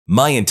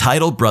My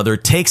entitled brother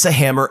takes a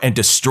hammer and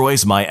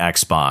destroys my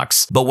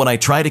Xbox, but when I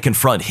try to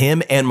confront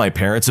him and my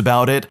parents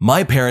about it,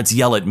 my parents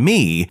yell at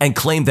me and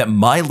claim that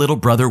my little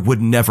brother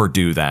would never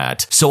do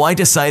that. So I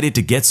decided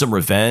to get some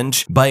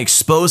revenge by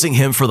exposing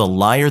him for the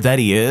liar that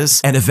he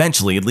is and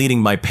eventually leading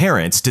my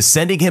parents to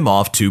sending him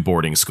off to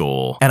boarding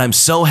school. And I'm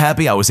so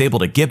happy I was able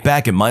to get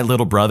back at my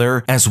little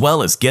brother as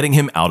well as getting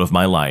him out of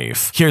my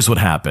life. Here's what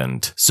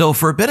happened. So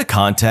for a bit of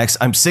context,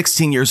 I'm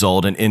 16 years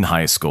old and in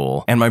high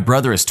school, and my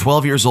brother is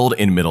 12 years old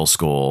in middle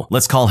school.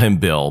 Let's call him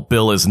Bill.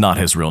 Bill is not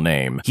his real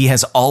name. He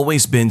has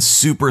always been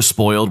super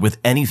spoiled with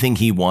anything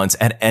he wants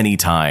at any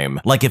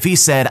time. Like if he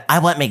said, "I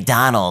want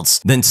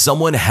McDonald's," then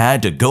someone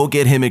had to go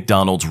get him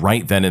McDonald's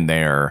right then and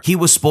there. He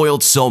was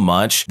spoiled so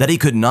much that he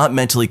could not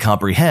mentally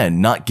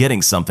comprehend not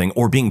getting something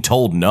or being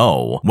told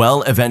no.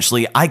 Well,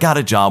 eventually I got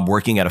a job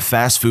working at a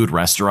fast food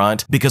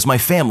restaurant because my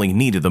family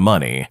needed the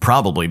money,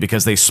 probably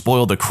because they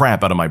spoiled the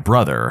crap out of my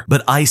brother.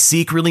 But I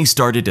secretly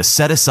started to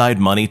set aside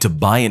money to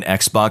buy an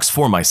Xbox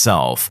for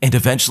myself, and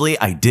eventually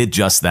I did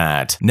just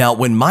that. Now,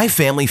 when my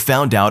family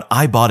found out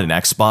I bought an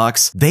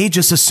Xbox, they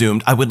just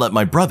assumed I would let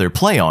my brother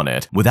play on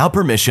it without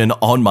permission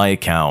on my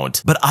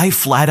account. But I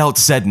flat out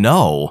said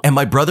no, and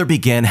my brother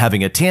began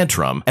having a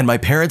tantrum, and my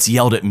parents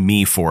yelled at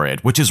me for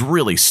it, which is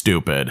really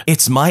stupid.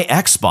 It's my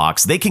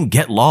Xbox, they can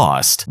get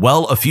lost.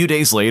 Well, a few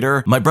days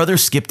later, my brother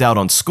skipped out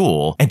on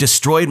school and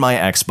destroyed my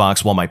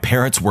Xbox while my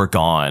parents were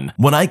gone.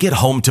 When I get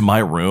home to my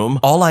room,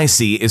 all I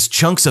see is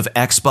chunks of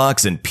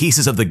Xbox and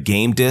pieces of the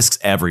game discs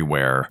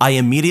everywhere. I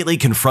immediately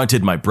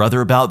confronted my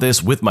brother about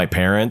this with my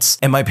parents,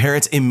 and my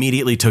parents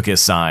immediately took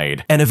his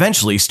side, and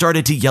eventually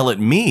started to yell at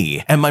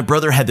me, and my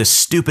brother had the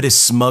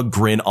stupidest smug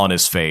grin on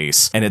his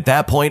face, and at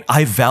that point,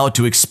 I vowed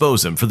to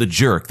expose him for the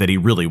jerk that he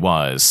really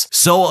was.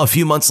 So a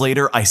few months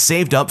later, I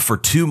saved up for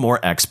 2 more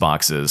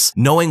Xboxes,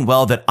 knowing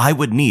well that I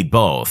would need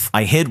both.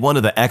 I hid one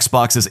of the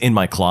Xboxes in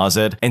my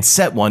closet and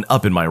set one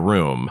up in my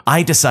room.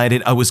 I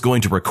decided I was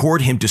going to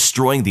record him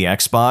destroying the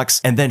Xbox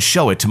and then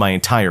show it to my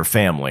entire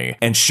family.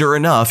 And sure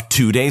enough,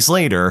 2 days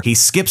later, he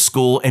skipped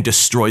school and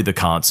destroyed the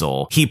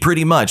console. He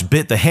pretty much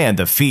bit the hand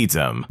that feeds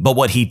him. But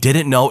what he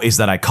didn't know is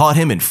that I caught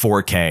him in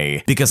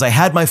 4K because I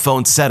had my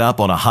phone set up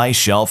on a high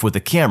shelf with the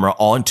camera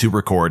on to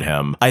record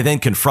him. I then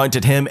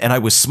confronted him and I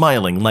was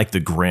smiling like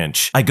the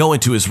Grinch. I go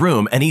into his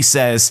room and he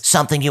says,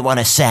 "Something you want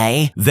to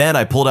say?" Then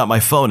I pulled out my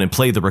phone and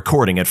played the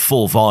recording at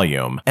full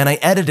volume, and I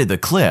edited the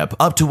clip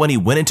up to when he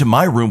went into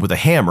my room with a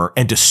hammer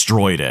and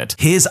destroyed it.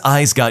 His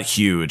eyes got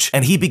huge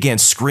and he began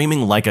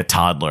screaming like a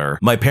toddler.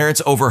 My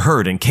parents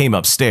overheard and came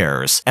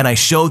upstairs, and I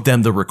showed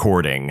them the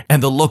recording,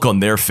 and the look on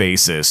their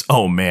faces,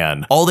 oh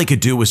man, all they could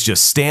do was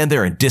just stand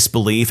there in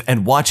disbelief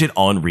and watch it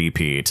on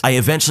repeat. I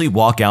eventually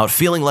walk out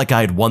feeling like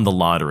I had won the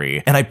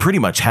lottery, and I pretty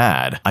much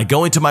had. I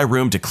go into my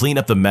room to clean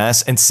up the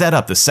mess and set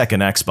up the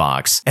second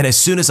Xbox, and as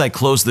soon as I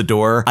close the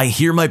door, I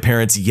hear my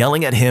parents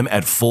yelling at him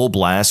at full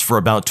blast for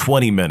about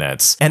 20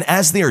 minutes. And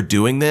as they are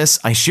doing this,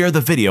 I share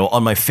the video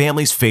on my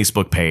family's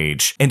Facebook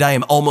page, and I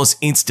am almost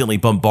instantly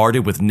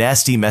bombarded with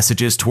nasty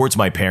messages towards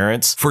my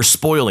parents for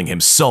spoiling him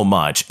so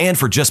much and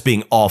for just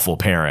being awful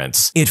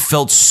parents. It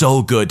felt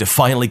so good to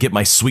finally get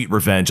my sweet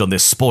revenge on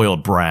this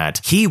spoiled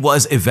brat. He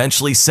was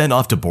eventually sent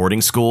off to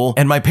boarding school,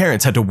 and my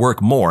parents had to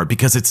work more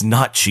because it's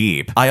not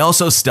cheap. I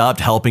also stopped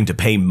helping to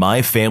pay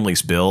my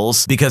family's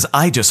bills because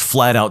I just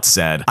flat out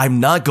said, I'm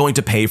not going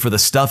to pay for the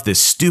stuff this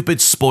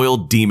stupid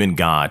spoiled demon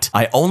got.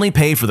 I only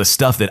pay for the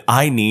stuff that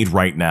I need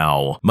right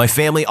now. My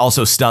family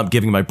also stopped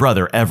giving my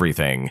brother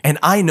everything, and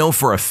I know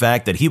for a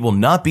fact that he will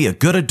not be a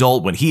good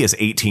adult when he is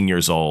 18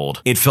 years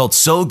old. It felt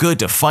so good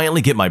to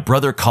finally get my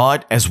brother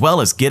caught as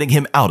well as getting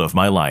him out of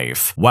my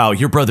life. Wow,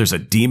 your brother's a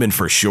demon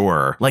for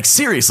sure. Like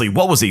seriously,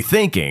 what was he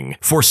thinking?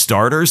 For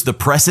starters, the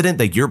precedent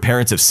that your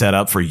parents have set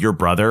up for your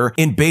brother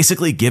in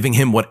basically giving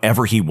him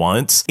whatever he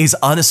wants is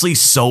honestly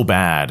so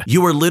bad.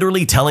 You are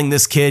literally telling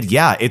this kid,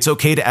 yeah, it's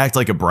okay to act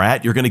like a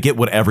brat, you're gonna get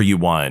whatever you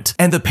want.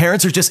 And the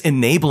parents are just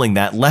enabling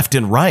that left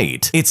and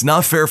right. It's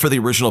not fair for the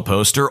original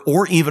poster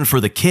or even for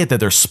the kid that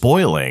they're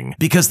spoiling,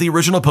 because the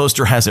original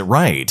poster has it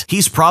right.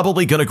 He's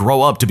probably gonna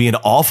grow up to be an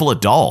awful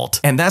adult,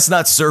 and that's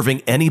not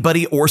serving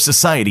anybody or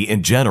society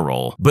in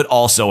general. But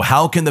also,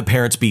 how can the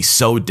parents be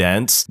so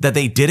dense that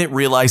they didn't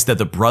realize that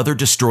the brother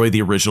destroyed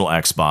the original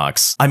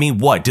Xbox? I mean,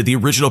 what, did the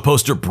original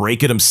poster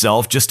break it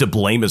himself just to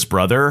blame his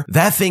brother?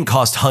 That thing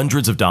cost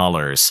hundreds of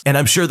dollars, and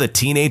I'm sure the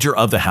teenager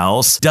of the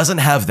house doesn't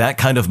have that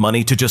kind of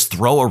money to just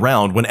throw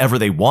around whenever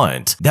they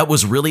want. That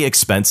was really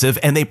expensive,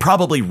 and they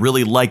probably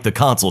really liked the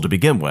console to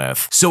begin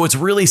with. So it's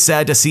really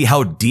sad to see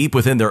how deep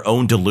within their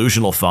own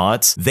delusional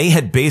thoughts they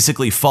had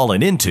basically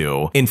fallen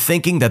into in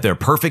thinking that their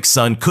perfect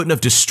son couldn't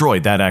have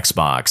destroyed that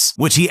Xbox,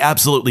 which he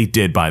absolutely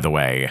did, by the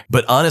way.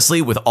 But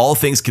honestly, with all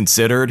things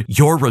considered,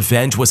 your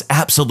revenge was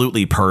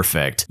absolutely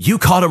perfect. You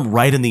caught him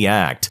right in the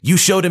act. You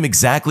showed him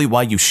exactly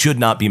why you should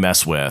not be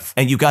messed with,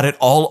 and you got it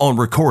all on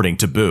recording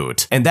to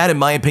boot. And that, in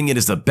my opinion,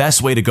 is the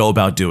best way to go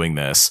about doing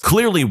this.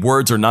 Clearly,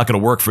 words are not going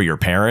to work for your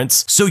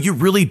parents, so you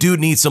really do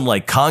need some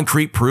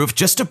concrete proof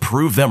just to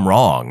prove them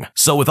wrong.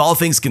 So with all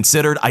things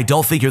considered, I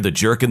don't think you're the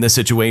jerk in this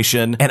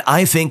situation, and and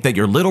I think that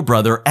your little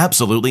brother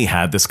absolutely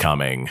had this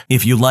coming.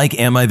 If you like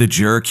Am I the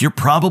Jerk, you're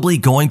probably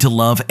going to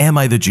love Am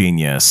I the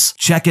Genius.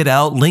 Check it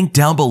out, link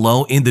down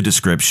below in the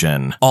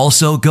description.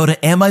 Also, go to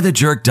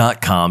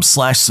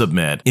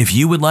AmITheJerk.com/submit if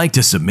you would like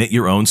to submit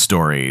your own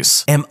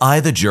stories. Am I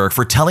the jerk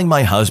for telling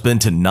my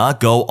husband to not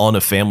go on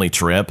a family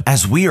trip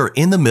as we are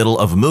in the middle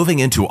of moving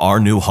into our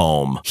new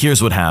home?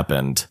 Here's what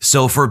happened.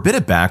 So for a bit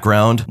of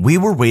background, we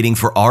were waiting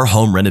for our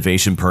home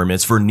renovation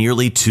permits for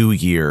nearly 2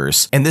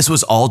 years, and this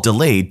was all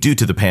delayed due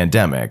to the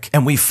pandemic,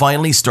 and we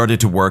finally started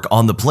to work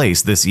on the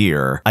place this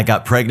year. I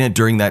got pregnant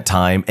during that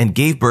time and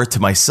gave birth to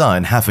my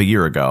son half a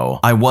year ago.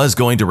 I was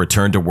going to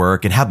return to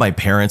work and have my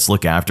parents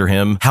look after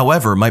him.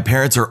 However, my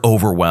parents are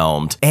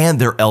overwhelmed and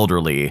they're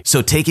elderly,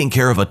 so taking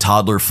care of a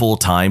toddler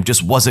full-time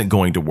just wasn't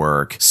going to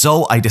work.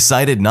 So I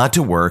decided not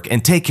to work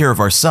and take care of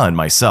our son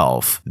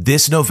myself.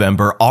 This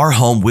November, our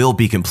home will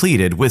be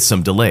completed with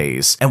some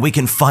delays, and we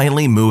can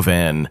finally move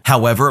in.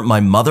 However,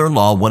 my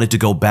mother-in-law wanted to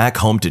go back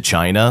home to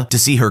China to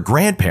see her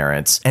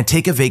grandparents and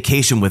take a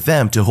vacation with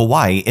them to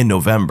Hawaii in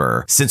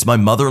November. Since my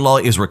mother-in-law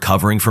is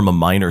recovering from a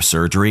minor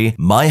surgery,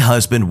 my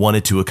husband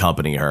wanted to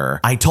accompany her.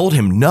 I told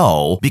him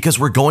no because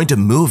we're going to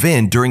move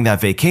in during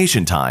that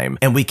vacation time,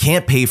 and we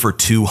can't pay for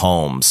 2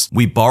 homes.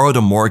 We borrowed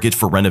a mortgage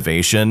for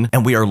renovation,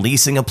 and we are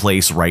leasing a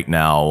place right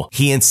now.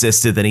 He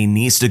insisted that he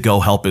needs to go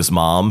help his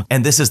mom,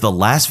 and this is the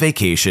last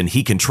vacation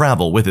he can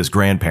travel with his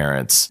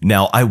grandparents.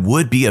 Now, I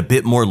would be a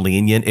bit more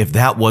lenient if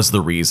that was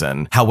the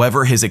reason.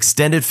 However, his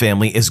extended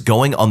family is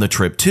going on the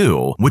trip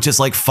too, which is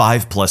like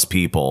 5+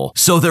 people,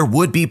 so there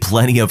would be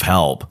plenty of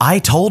help. I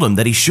told him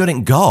that he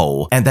shouldn't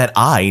go and that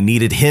I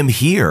needed him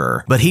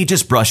here, but he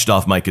just brushed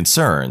off my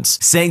concerns,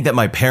 saying that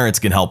my parents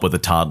can help with the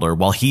toddler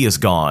while he is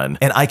gone,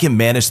 and I can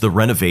manage the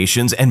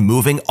renovations and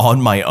moving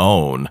on my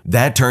own.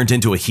 That turned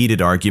into a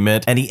heated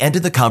argument, and he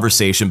ended the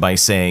conversation by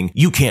saying,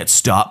 "You can't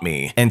stop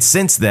me." And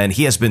since then,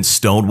 he has been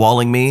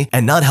stonewalling me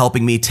and not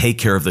helping me take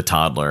care of the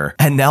toddler.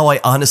 And now I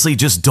honestly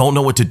just don't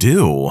know what to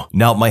do.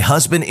 Now, my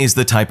husband is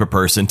the type of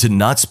person to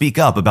not speak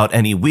up about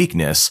any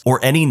weakness or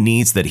any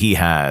needs that he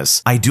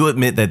has. I do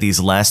admit that these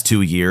last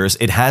 2 years,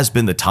 it has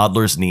been the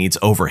toddler's needs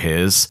over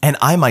his, and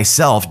I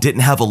myself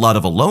didn't have a lot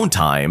of alone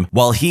time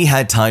while he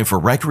had time for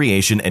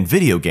recreation and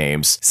video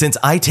games, since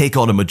I take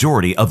on a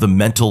majority of the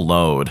mental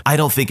load. I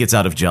don't think it's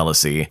out of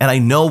jealousy, and I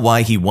know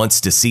why he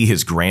wants to see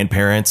his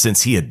grandparents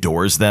since he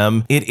adores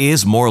them. It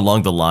is more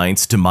along the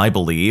lines to my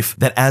belief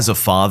that as a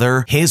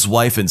father, his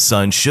wife and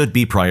son should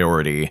be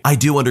priority. I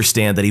do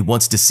understand that he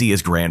wants to see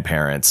his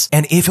grandparents,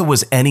 and if it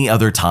was any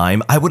other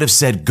time, I would have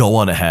said go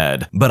on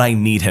ahead, but I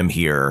need him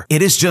here.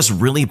 It is just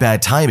really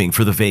bad timing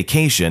for the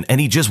vacation,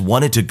 and he just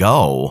wanted to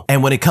go.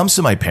 And when it comes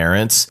to my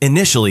parents,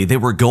 initially they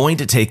were going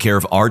to take care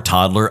of our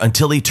toddler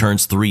until he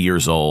turns 3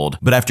 years old,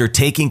 but after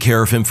taking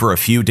care of him for a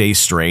few days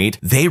straight,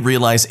 they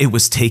realized it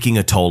was taking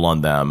a toll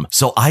on them,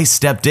 so I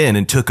stepped in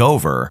and took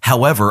over.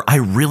 However, I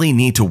really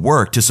need to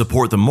work to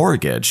support the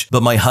mortgage,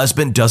 but my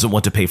husband doesn't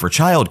want to pay for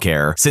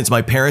childcare since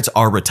my parents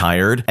are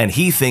retired and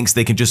he thinks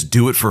they can just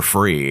do it for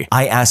free.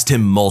 I asked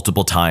him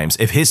multiple times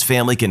if his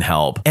family can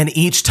help, and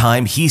each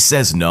time he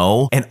says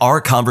no, and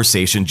our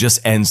conversation just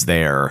ends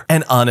there.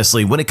 And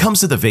honestly, when it comes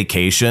to the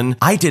vacation,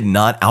 I did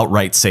not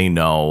outright say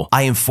no.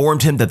 I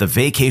informed him that the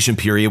vacation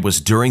period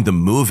was during the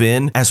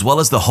move-in as well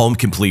as the home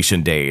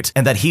completion date,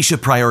 and that he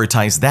should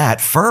prioritize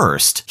that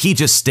first. He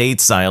just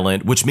stayed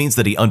silent, which means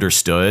that he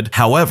understood.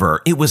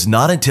 However, it was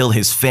not until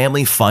his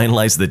family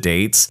finalized the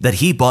dates that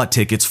he bought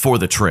tickets for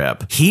the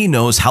trip. He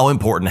knows how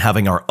important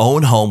having our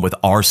own home with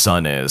our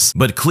son is,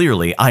 but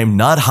clearly I'm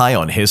not high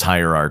on his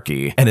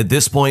hierarchy, and at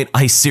this point,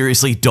 I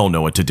seriously don't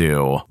know what to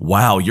do.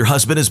 Wow, your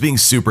husband is being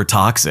super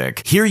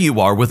toxic. Here you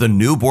are with a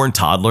newborn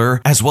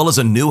toddler, as well as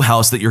a new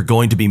house that you're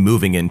going to be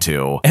moving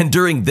into, and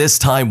during this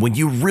time when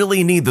you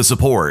really need the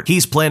support,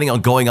 he's planning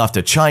on going off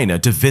to China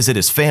to visit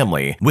his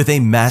family with a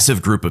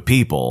massive group of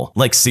people.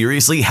 Like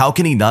seriously, how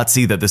can he not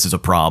see that this is a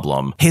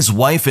problem? His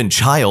wife and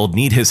child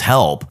need his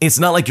help. It's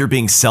not like you're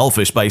being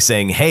selfish by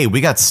saying, hey,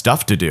 we got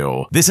stuff to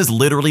do. This is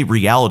literally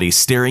reality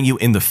staring you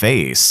in the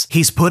face.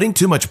 He's putting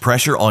too much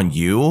pressure on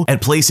you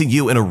and placing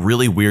you in a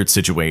really weird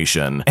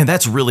situation, and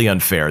that's really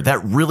unfair.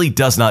 That really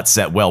does not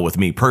set well with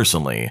me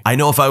personally. I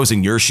know if I was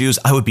in your shoes,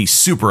 I would be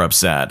super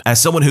upset.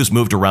 As someone who's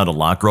moved around a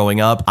lot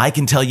growing up, I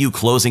can tell you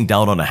closing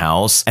down on a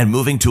house and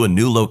moving to a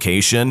new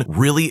location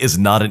really is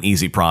not an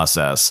easy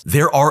process.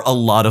 There are a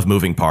lot of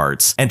moving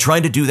parts, and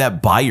trying to do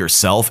that by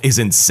yourself is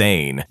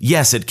insane.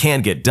 Yes, it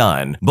can get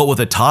done, but with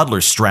a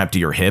toddler strapped to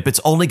your hip, it's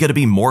only going to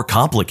be more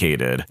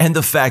complicated. And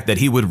the fact that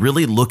he would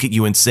really look at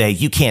you and say,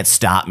 you can't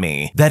stop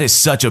me, that is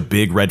such a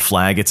big red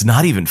flag, it's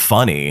not even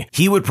funny.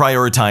 He would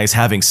prioritize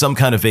having some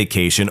kind of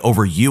vacation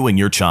over you and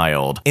your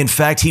child. In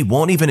fact, he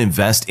won't even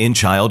invest in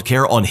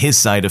childcare on his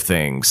side of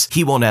things.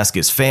 He won't ask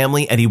his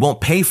family, and he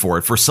won't pay for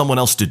it for someone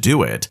else to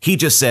do it. He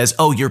just says,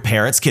 oh, your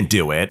parents can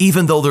do it,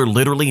 even though they're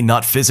literally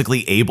not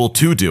physically able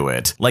to do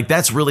it. Like,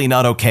 that's really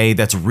not okay,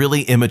 that's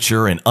really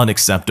immature and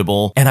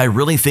unacceptable, and I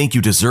really think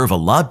you deserve a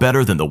lot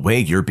better than the way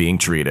you're being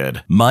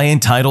treated. My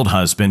entitled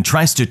husband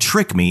tries to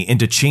trick me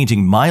into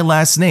changing my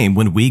last name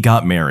when when we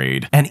got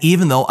married. And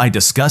even though I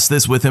discussed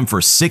this with him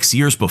for 6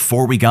 years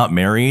before we got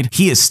married,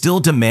 he is still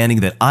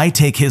demanding that I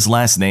take his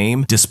last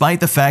name despite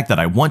the fact that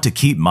I want to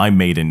keep my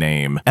maiden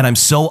name. And I'm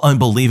so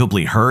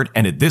unbelievably hurt,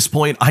 and at this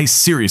point, I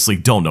seriously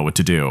don't know what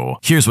to do.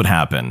 Here's what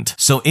happened.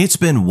 So it's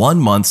been 1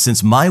 month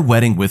since my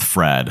wedding with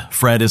Fred.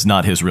 Fred is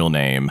not his real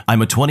name.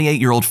 I'm a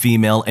 28-year-old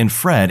female and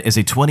Fred is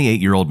a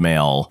 28-year-old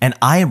male. And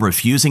I am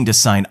refusing to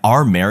sign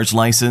our marriage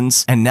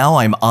license, and now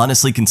I'm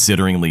honestly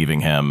considering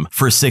leaving him.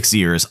 For 6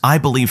 years, I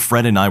believe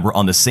Fred and I were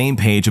on the same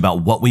page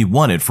about what we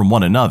wanted from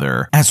one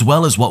another, as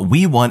well as what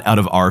we want out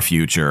of our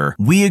future.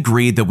 We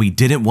agreed that we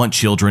didn't want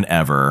children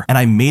ever, and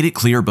I made it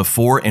clear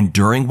before and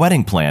during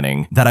wedding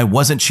planning that I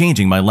wasn't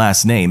changing my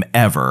last name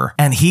ever.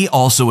 And he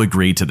also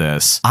agreed to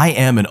this. I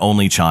am an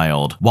only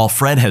child, while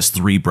Fred has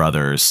 3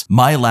 brothers.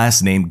 My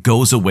last name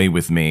goes away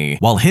with me,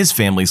 while his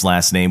family's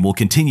last name will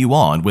continue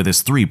on with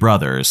his 3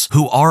 brothers,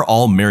 who are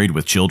all married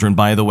with children,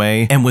 by the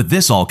way. And with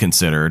this all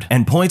considered,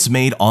 and points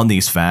made on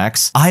these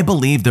facts, I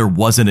believe there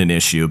wasn't an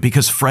issue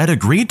because Fred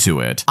agreed to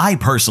it. I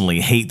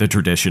personally hate the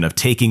tradition of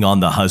taking on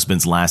the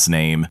husband's last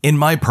name. In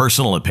my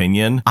personal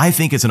opinion, I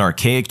think it's an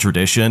archaic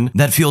tradition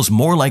that feels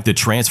more like the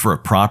transfer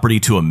of property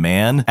to a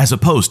man as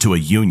opposed to a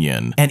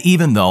union. And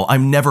even though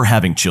I'm never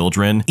having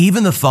children,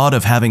 even the thought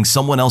of having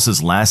someone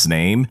else's last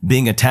name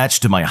being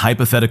attached to my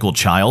hypothetical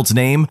child's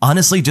name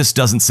honestly just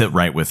doesn't sit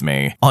right with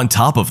me. On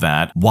top of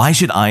that, why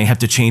should I have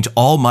to change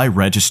all my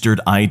registered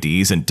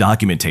IDs and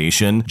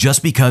documentation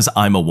just because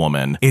I'm a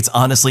woman? It's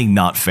honestly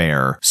not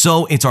fair.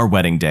 So it's our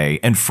wedding day,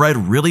 and Fred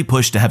really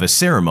pushed to have a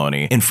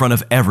ceremony in front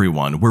of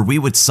everyone where we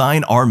would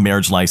sign our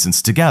marriage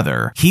license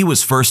together. He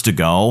was first to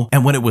go,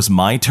 and when it was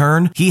my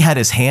turn, he had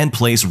his hand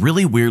placed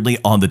really weirdly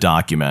on the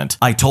document.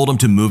 I told him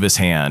to move his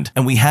hand,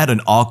 and we had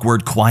an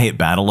awkward, quiet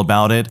battle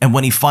about it, and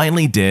when he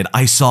finally did,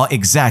 I saw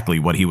exactly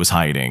what he was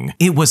hiding.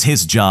 It was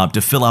his job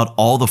to fill out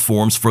all the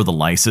forms for the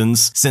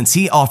license, since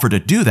he offered to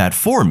do that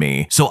for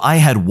me, so I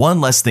had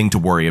one less thing to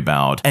worry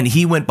about, and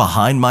he went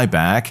behind my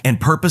back and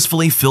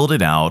purposefully filled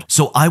it out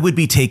so I would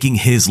be taking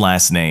his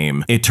last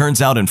name. It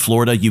turns out in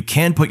Florida, you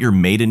can put your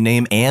maiden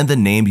name and the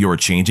name you're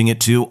changing it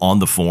to on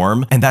the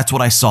form, and that's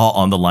what I saw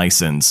on the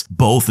license.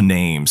 Both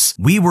names.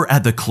 We were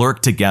at the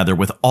clerk together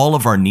with all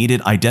of our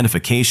needed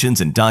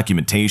identifications and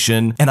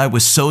documentation, and I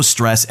was so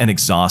stressed and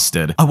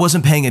exhausted. I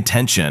wasn't paying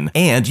attention,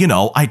 and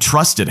I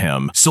trusted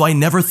him, so I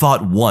never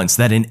thought once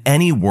that in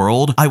any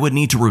world I would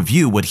need to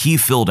review what he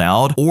filled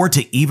out or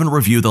to even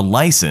review the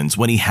license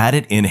when he had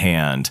it in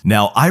hand.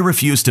 Now, I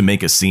refused to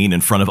make a scene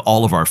in front of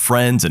all of our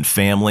friends and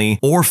family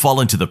or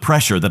fall into the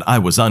pressure that I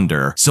was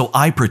under, so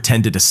I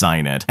pretended to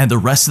sign it, and the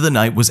rest of the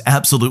night was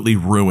absolutely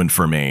ruined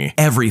for me.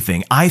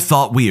 Everything I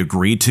thought we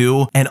agreed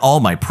to and all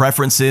my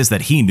preferences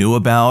that he knew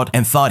about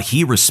and thought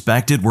he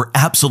respected were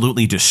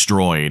absolutely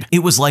destroyed. It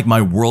was like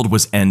my world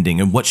was ending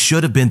and what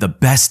should have been the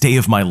best day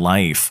of my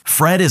life.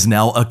 Fred is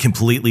now a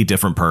completely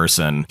different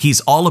person.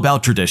 He's all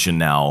about tradition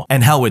now,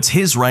 and how it's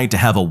his right to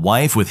have a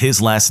wife with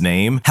his last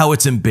name, how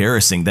it's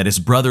embarrassing that his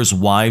brother's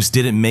wives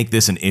didn't make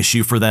this an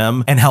issue for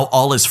them, and how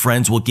all his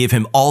friends will give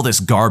him all this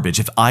garbage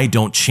if I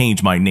don't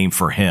change my name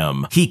for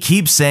him. He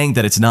keeps saying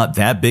that it's not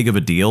that big of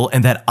a deal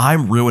and that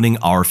I'm ruining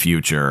our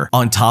future.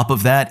 On top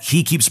of that,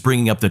 he keeps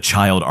bringing up the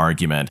child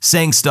argument,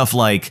 saying stuff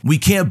like, we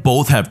can't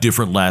both have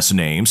different last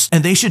names,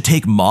 and they should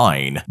take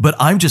mine. But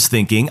I'm just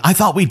thinking, I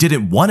thought we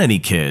didn't want any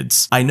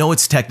kids. I know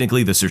it's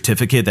technically the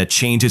certificate that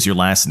changes your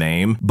last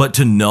name, but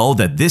to know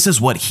that this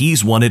is what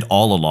he's wanted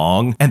all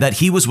along, and that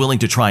he was willing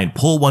to try and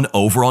pull one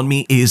over on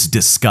me is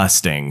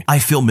disgusting. I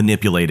feel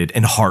manipulated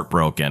and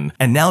heartbroken,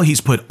 and now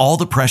he's put all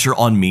the pressure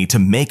on me to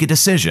make a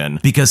decision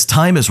because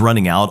time is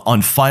running out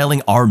on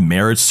filing our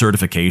marriage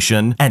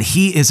certification, and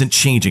he isn't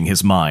changing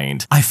his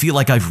mind. I feel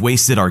like I've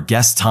wasted our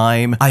guest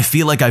time. I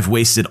feel like I've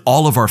wasted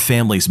all of our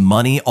family's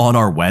money on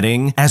our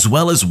wedding, as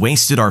well as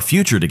wasted our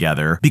future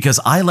together because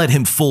I let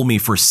him fool me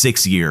for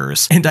 6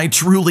 years, and I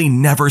truly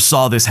never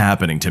saw this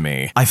happening to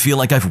me. I feel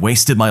like I've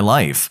wasted my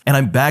life, and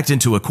I'm backed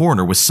into a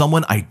corner with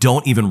someone I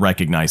don't even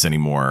recognize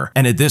anymore.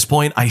 And at this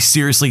point, I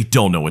seriously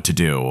don't know what to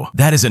do.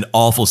 That is an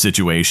awful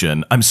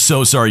situation. I'm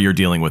so sorry you're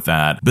dealing with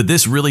that, but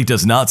this really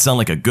does not sound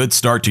like a good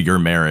start to your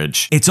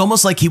marriage. It's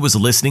almost like he was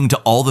listening to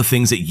all the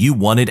things that you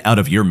wanted out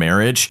of your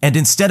marriage, and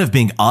instead of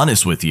being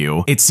honest with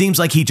you, it seems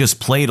like he just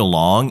played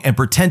along and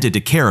pretended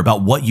to care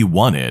about what you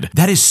wanted.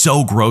 That is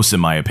so gross in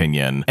my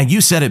opinion. And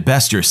you said it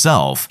best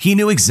yourself. He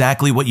knew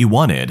exactly what you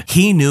wanted.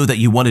 He knew that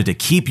you wanted to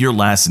keep your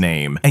last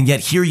name, and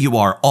yet here you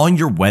are on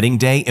your wedding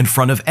day in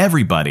front of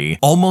everybody,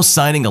 almost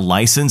signing a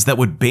license that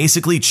would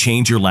basically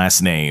change your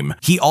last name.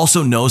 He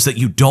also knows that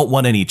you don't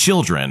want any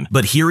children,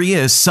 but here he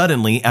is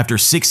suddenly, after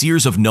 6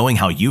 years of knowing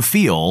how you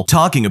feel,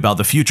 talking about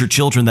the future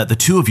children that the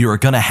two of you are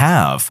gonna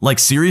have. Like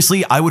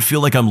seriously, I would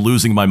feel like I'm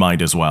losing my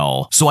mind as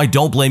well. So I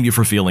don't blame you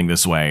for feeling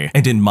this way.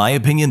 And in my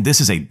opinion,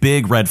 this is a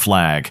big red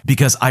flag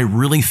because I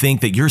really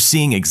think that you're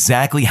seeing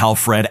exactly how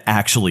Fred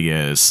actually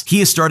is.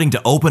 He is starting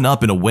to open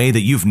up in a way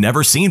that you've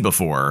never seen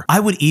before. I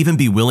would even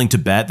be willing to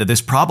bet that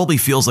this probably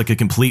feels like a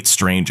complete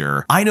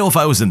stranger. I know if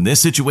I was in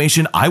this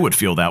situation, I would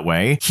feel that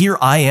way. Here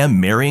I am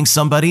marrying someone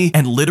somebody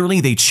and literally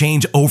they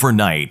change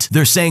overnight.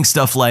 They're saying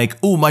stuff like,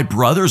 "Oh, my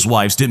brother's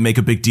wives didn't make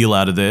a big deal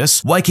out of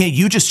this. Why can't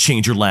you just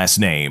change your last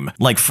name?"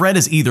 Like Fred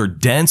is either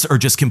dense or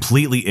just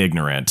completely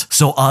ignorant.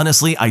 So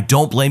honestly, I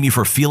don't blame you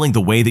for feeling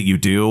the way that you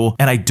do,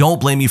 and I don't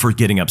blame you for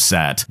getting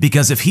upset,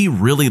 because if he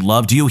really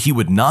loved you, he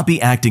would not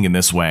be acting in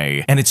this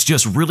way, and it's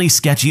just really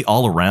sketchy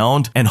all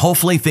around, and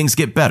hopefully things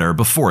get better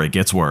before it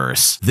gets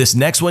worse. This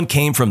next one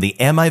came from the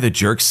Am I the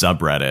Jerk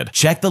subreddit.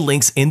 Check the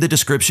links in the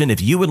description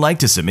if you would like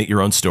to submit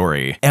your own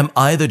story. Am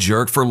I the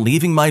jerk for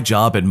leaving my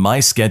job at my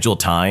scheduled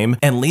time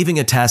and leaving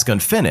a task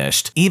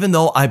unfinished, even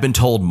though I've been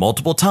told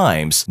multiple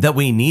times that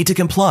we need to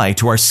comply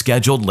to our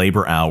scheduled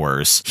labor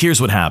hours? Here's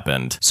what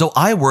happened. So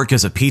I work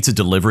as a pizza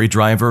delivery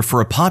driver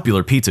for a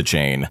popular pizza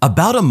chain.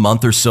 About a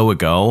month or so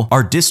ago,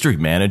 our district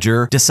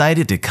manager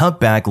decided to cut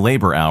back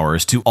labor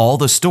hours to all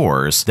the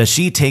stores that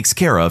she takes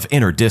care of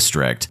in her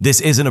district. This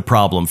isn't a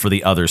problem for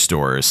the other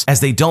stores, as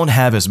they don't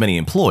have as many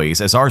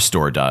employees as our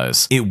store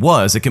does. It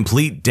was a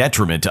complete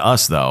detriment to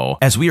us though,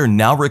 as we are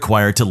now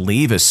required to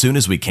leave as soon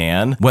as we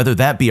can, whether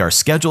that be our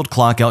scheduled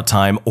clock out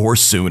time or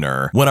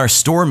sooner. When our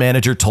store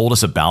manager told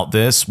us about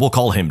this, we'll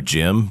call him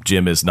Jim.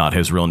 Jim is not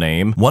his real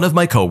name. One of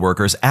my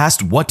coworkers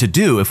asked what to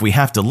do if we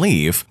have to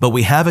leave, but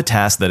we have a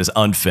task that is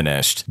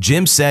unfinished.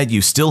 Jim said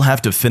you still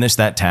have to finish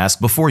that task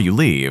before you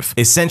leave.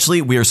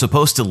 Essentially, we are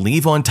supposed to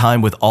leave on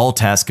time with all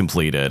tasks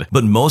completed,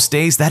 but most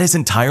days that is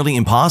entirely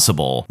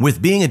impossible.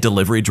 With being a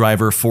delivery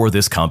driver for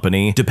this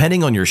company,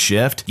 depending on your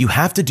shift, you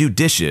have to do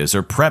dishes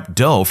or prep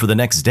dough for the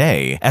next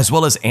day, as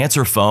well as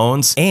answer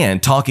phones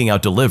and talking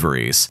out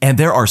deliveries. And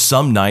there are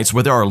some nights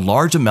where there are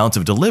large amounts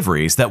of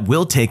deliveries that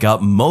will take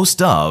up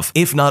most of,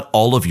 if not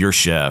all of your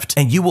shift,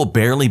 and you will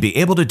barely be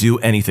able to do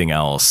anything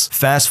else.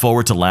 Fast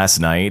forward to last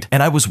night,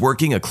 and I was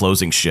working a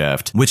closing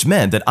shift, which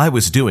meant that I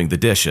was doing the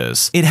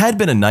dishes. It had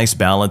been a nice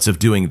balance of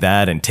doing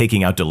that and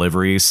taking out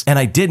deliveries, and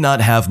I did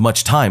not have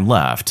much time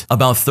left.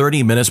 About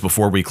 30 minutes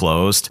before we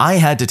closed, I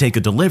had to take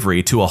a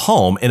delivery to a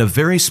home in a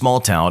very small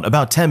town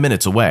about 10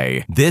 minutes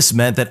away. This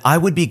meant that I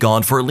would be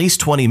gone for at least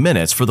 20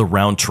 minutes for the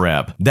round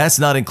trip. That's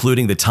not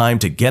including the time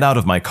to get out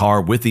of my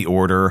car with the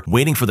order,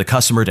 waiting for the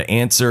customer to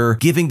answer,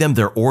 giving them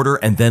their order,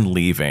 and then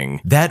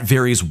leaving. That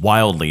varies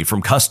wildly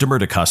from customer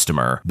to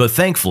customer, but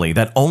thankfully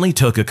that only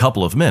took a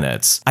couple of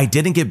minutes. I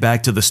didn't get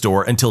back to the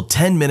store until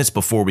 10 minutes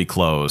before we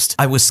closed.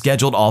 I was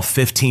scheduled off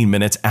 15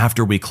 minutes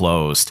after we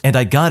closed, and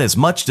I got as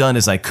much done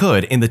as I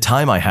could in the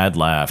time I had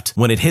left.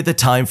 When it hit the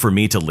time for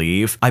me to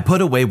leave, I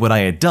put away what I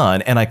had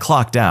done and I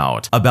clocked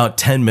out. About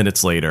 10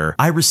 minutes later,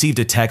 I received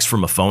a text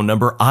from a phone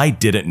number I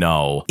didn't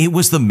know. It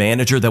was the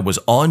manager that was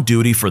on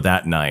duty for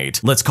that night.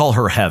 Let's call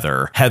her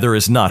Heather. Heather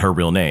is not her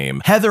real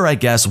name. Heather, I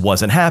guess,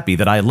 wasn't happy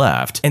that I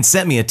left and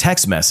sent me a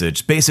text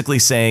message basically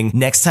saying,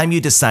 "Next time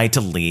you decide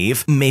to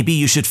leave, maybe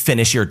you should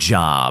finish your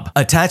job."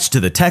 Attached to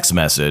the text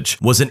message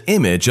was an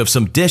image of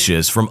some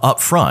dishes from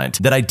up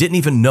front that I didn't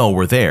even know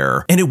were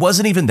there. And it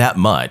wasn't even that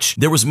much.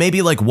 There was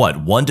maybe like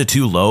what, 1 to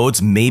 2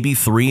 loads, maybe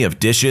 3 of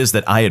dishes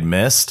that I had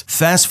missed.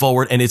 Fast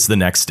forward and it's the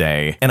next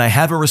day, and I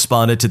haven't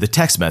responded to the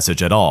text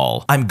message at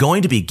all. I'm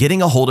going to be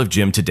getting a hold of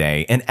Jim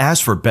today and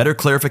ask for better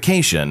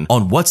clarification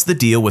on what's the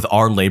deal with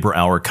our labor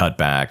hour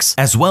cutbacks,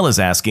 as well as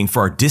asking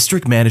for our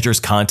district manager's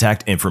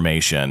contact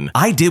information.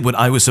 I did what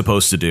I was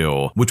supposed to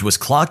do, which was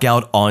clock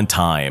out on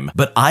time,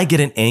 but I get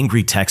an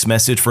angry text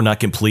message for not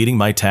completing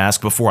my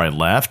task before I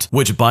left,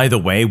 which by the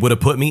way would have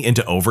put me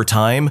into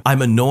overtime.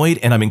 I'm annoyed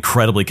and I'm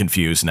incredibly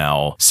confused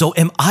now. So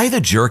am I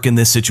the jerk in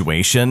this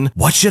situation?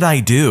 What should I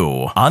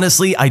do?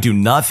 Honestly, I do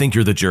not think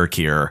you're the jerk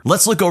here.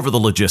 Let's look over the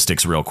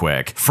logistics real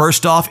quick.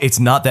 First off, it's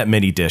not that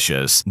many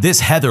dishes.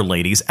 This Heather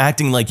lady's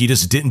acting like you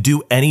just didn't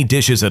do any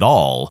dishes at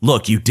all.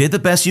 Look, you did the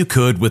best you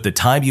could with the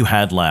time you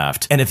had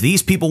left, and if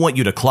these people want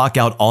you to clock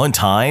out on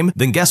time,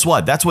 then guess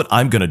what? That's what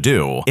I'm gonna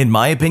do. In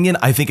my opinion,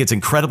 I think it's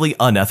incredibly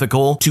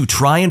unethical to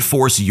try and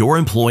force your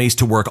employees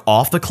to work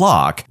off the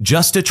clock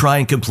just to try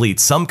and complete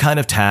some kind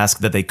of task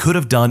that they could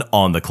have done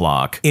on the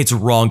clock. It's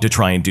wrong to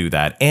try and do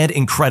that, and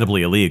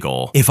incredibly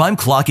illegal. If I'm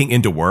clocking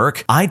into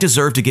work, I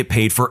deserve to get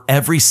paid for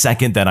every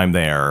second that I'm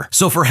there.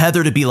 So for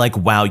Heather to be like,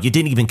 wow, you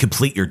didn't even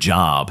complete your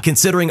job,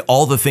 considering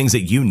all the things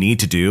that you need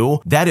to do,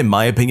 that in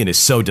my opinion is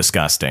so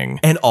disgusting.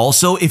 And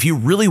also, if you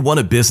really want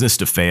a business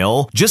to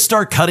fail, just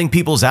start cutting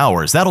people's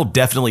hours. That'll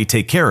definitely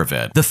take care of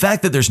it. The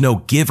fact that there's no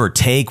give or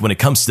take when it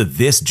comes to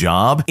this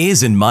job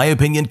is, in my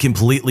opinion,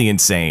 completely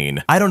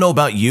insane. I don't know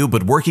about you,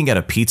 but working at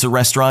a pizza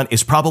restaurant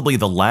is probably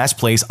the last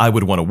place I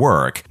would want to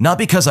work. Not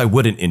because I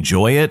wouldn't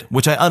enjoy it,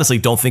 which I honestly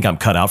don't think I'm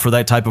cut out for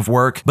that type of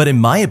work, but in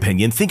my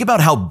opinion, think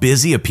about how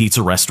busy a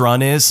pizza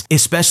restaurant is,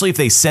 especially if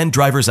they send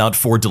drivers out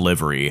for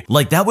delivery.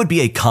 Like, that would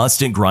be a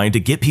constant grind to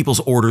get people's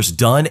orders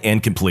done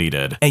and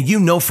completed. And you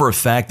know for a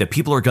fact that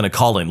people are going to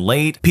call in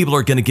late, people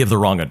are going to give the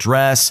wrong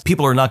address,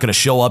 people are not going to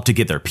show up to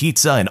get their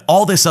pizza, and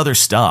all this other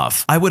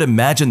stuff. I would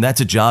imagine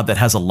that's a job that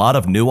has a lot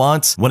of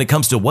nuance when it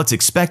comes to what's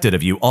expected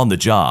of you on the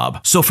job.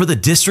 So for the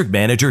district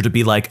manager to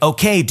be like,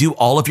 okay, do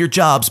all of your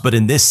jobs, but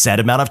in this set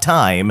amount of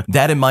time,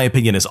 that in my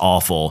opinion is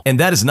awful. And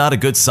that is not a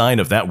good sign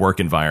of that work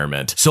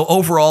environment. So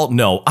overall,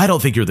 no, I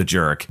don't think you're the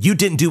jerk. You you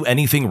didn't do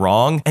anything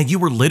wrong and you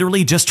were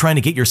literally just trying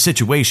to get your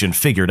situation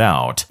figured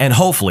out. And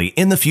hopefully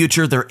in the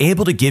future they're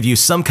able to give you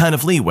some kind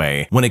of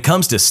leeway when it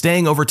comes to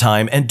staying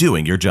overtime and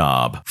doing your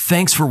job.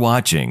 Thanks for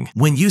watching.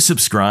 When you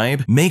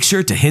subscribe, make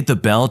sure to hit the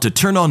bell to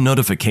turn on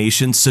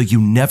notifications so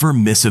you never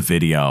miss a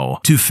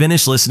video. To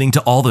finish listening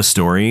to all the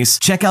stories,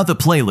 check out the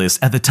playlist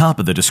at the top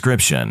of the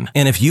description.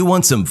 And if you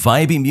want some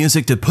vibey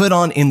music to put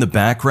on in the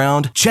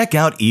background, check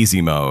out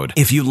easymode.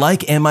 If you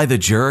like Am I the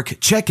Jerk,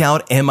 check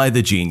out Am I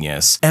the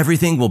Genius.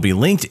 Everything will be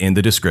linked in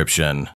the description.